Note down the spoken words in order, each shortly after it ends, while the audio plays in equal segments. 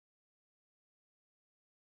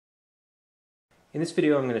In this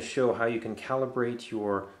video, I'm going to show how you can calibrate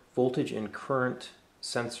your voltage and current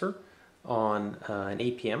sensor on an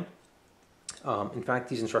APM. In fact,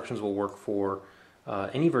 these instructions will work for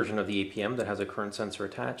any version of the APM that has a current sensor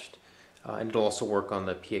attached, and it'll also work on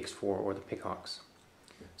the PX4 or the PICOX.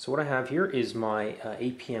 So what I have here is my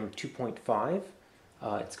APM 2.5.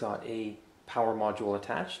 It's got a power module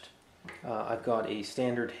attached. I've got a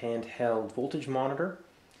standard handheld voltage monitor,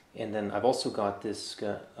 and then I've also got this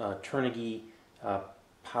Turnigy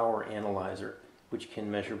power analyzer, which can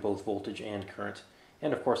measure both voltage and current.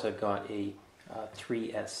 And of course I've got a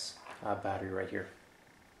 3S battery right here.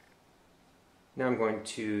 Now I'm going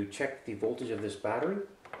to check the voltage of this battery.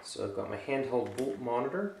 So I've got my handheld volt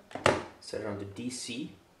monitor, set it onto DC.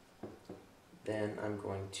 Then I'm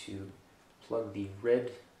going to plug the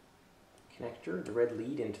red connector, the red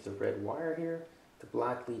lead into the red wire here, the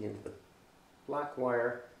black lead into the black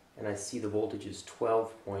wire, and I see the voltage is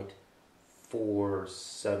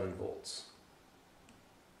 12.47 volts.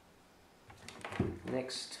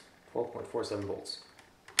 Next, 12.47 volts.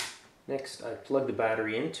 Next, I plug the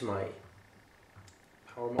battery into my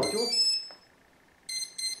power module.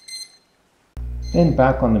 Then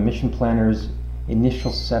back on the Mission Planner's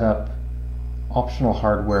initial setup optional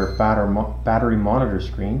hardware battery monitor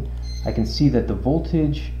screen, I can see that the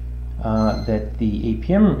voltage that the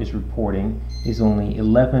APM is reporting is only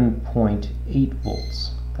 11.8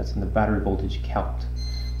 volts. That's in the battery voltage count.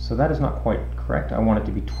 So that is not quite correct. I want it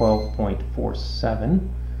to be 12.47.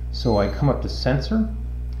 So I come up to sensor,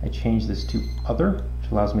 I change this to other, which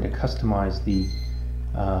allows me to customize the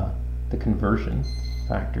conversion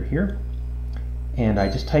factor here. And I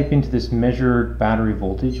just type into this measured battery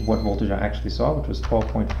voltage what voltage I actually saw, which was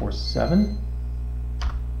 12.47.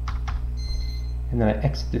 And then I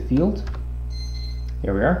exit the field.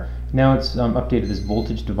 There we are. Now it's updated this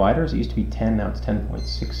voltage divider. So it used to be 10, now it's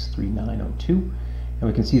 10.63902. And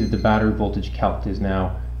we can see that the battery voltage calc is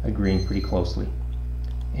now agreeing pretty closely.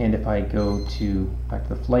 And if I go back to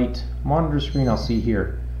the flight monitor screen, I'll see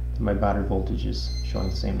here that my battery voltage is showing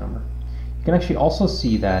the same number. You can actually also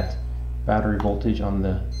see that battery voltage on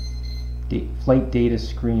the flight data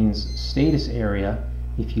screen's status area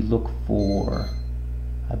if you look for,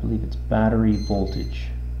 I believe it's battery voltage.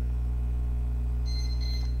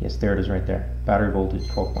 Yes, there it is right there. Battery voltage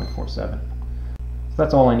 12.47. So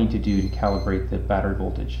that's all I need to do to calibrate the battery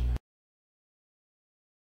voltage.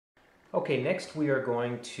 Okay, next we are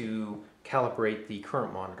going to calibrate the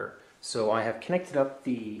current monitor. So I have connected up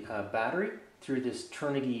the battery through this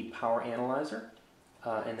Turnigy power analyzer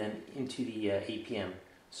and then into the APM.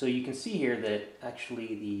 So you can see here that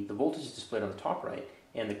actually the voltage is displayed on the top right,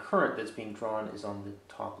 and the current that's being drawn is on the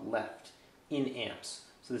top left in amps.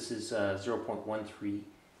 So this is 0.13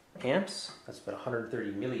 amps. That's about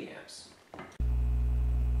 130 milliamps.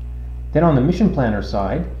 Then on the Mission Planner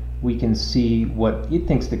side, we can see what it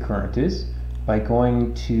thinks the current is by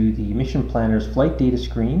going to the Mission Planner's flight data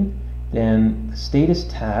screen, then the status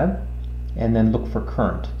tab, and then look for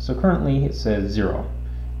current. So currently it says 0.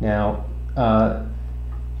 Now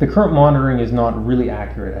the current monitoring is not really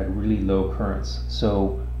accurate at really low currents.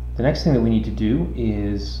 So the next thing that we need to do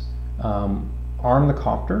is arm the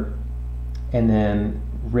copter and then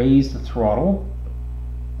raise the throttle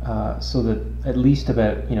so that at least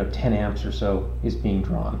about 10 amps or so is being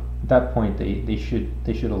drawn. At that point they should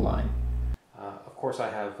align. Of course I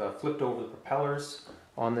have flipped over the propellers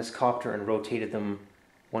on this copter and rotated them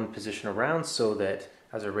one position around so that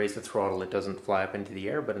as I raise the throttle it doesn't fly up into the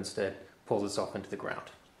air but instead pulls itself into the ground.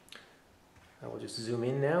 I will just zoom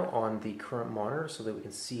in now on the current monitor so that we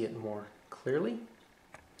can see it more clearly.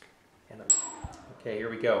 And okay, here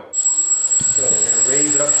we go. So we're going to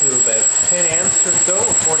raise it up to about 10 amps or so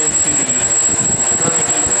according to the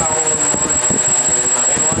Turnigy power analyzer.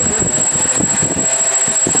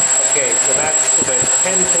 Okay, so that's about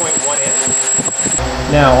 10.1 amps.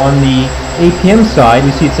 Now on the APM side,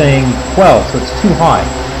 we see it saying 12, so it's too high.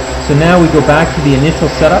 So now we go back to the initial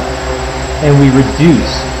setup and we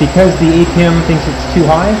reduce. Because the APM thinks it's too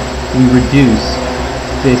high, we reduce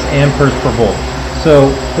this amperes per volt. So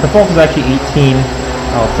the default is actually 18.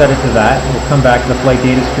 I'll set it to that. We'll come back to the flight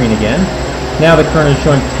data screen again. Now the current is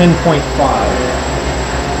showing 10.5.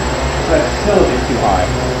 That's still a bit too high.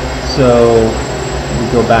 So we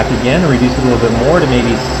go back again and reduce it a little bit more to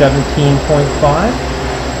maybe 17.5.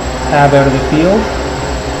 Tab out of the field.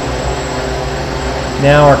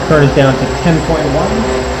 Now our current is down to 10.1.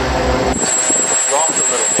 Dropped a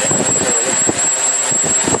little bit.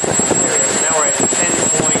 Now we're at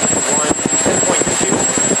 10.1, 10.2.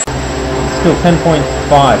 Still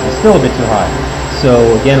 10.5. It's still a bit too high.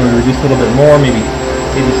 So again, we reduce a little bit more, maybe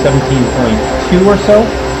 17.2 or so.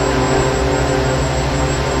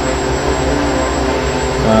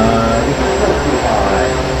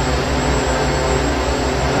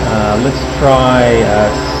 try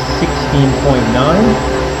 16.9.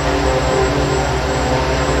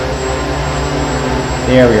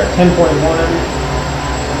 There we are, 10.1.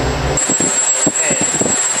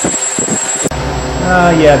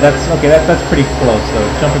 Yeah, that's okay. That's pretty close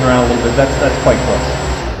though. Jumping around a little bit. That's quite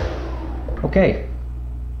close. Okay,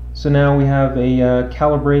 so now we have a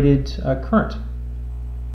calibrated current.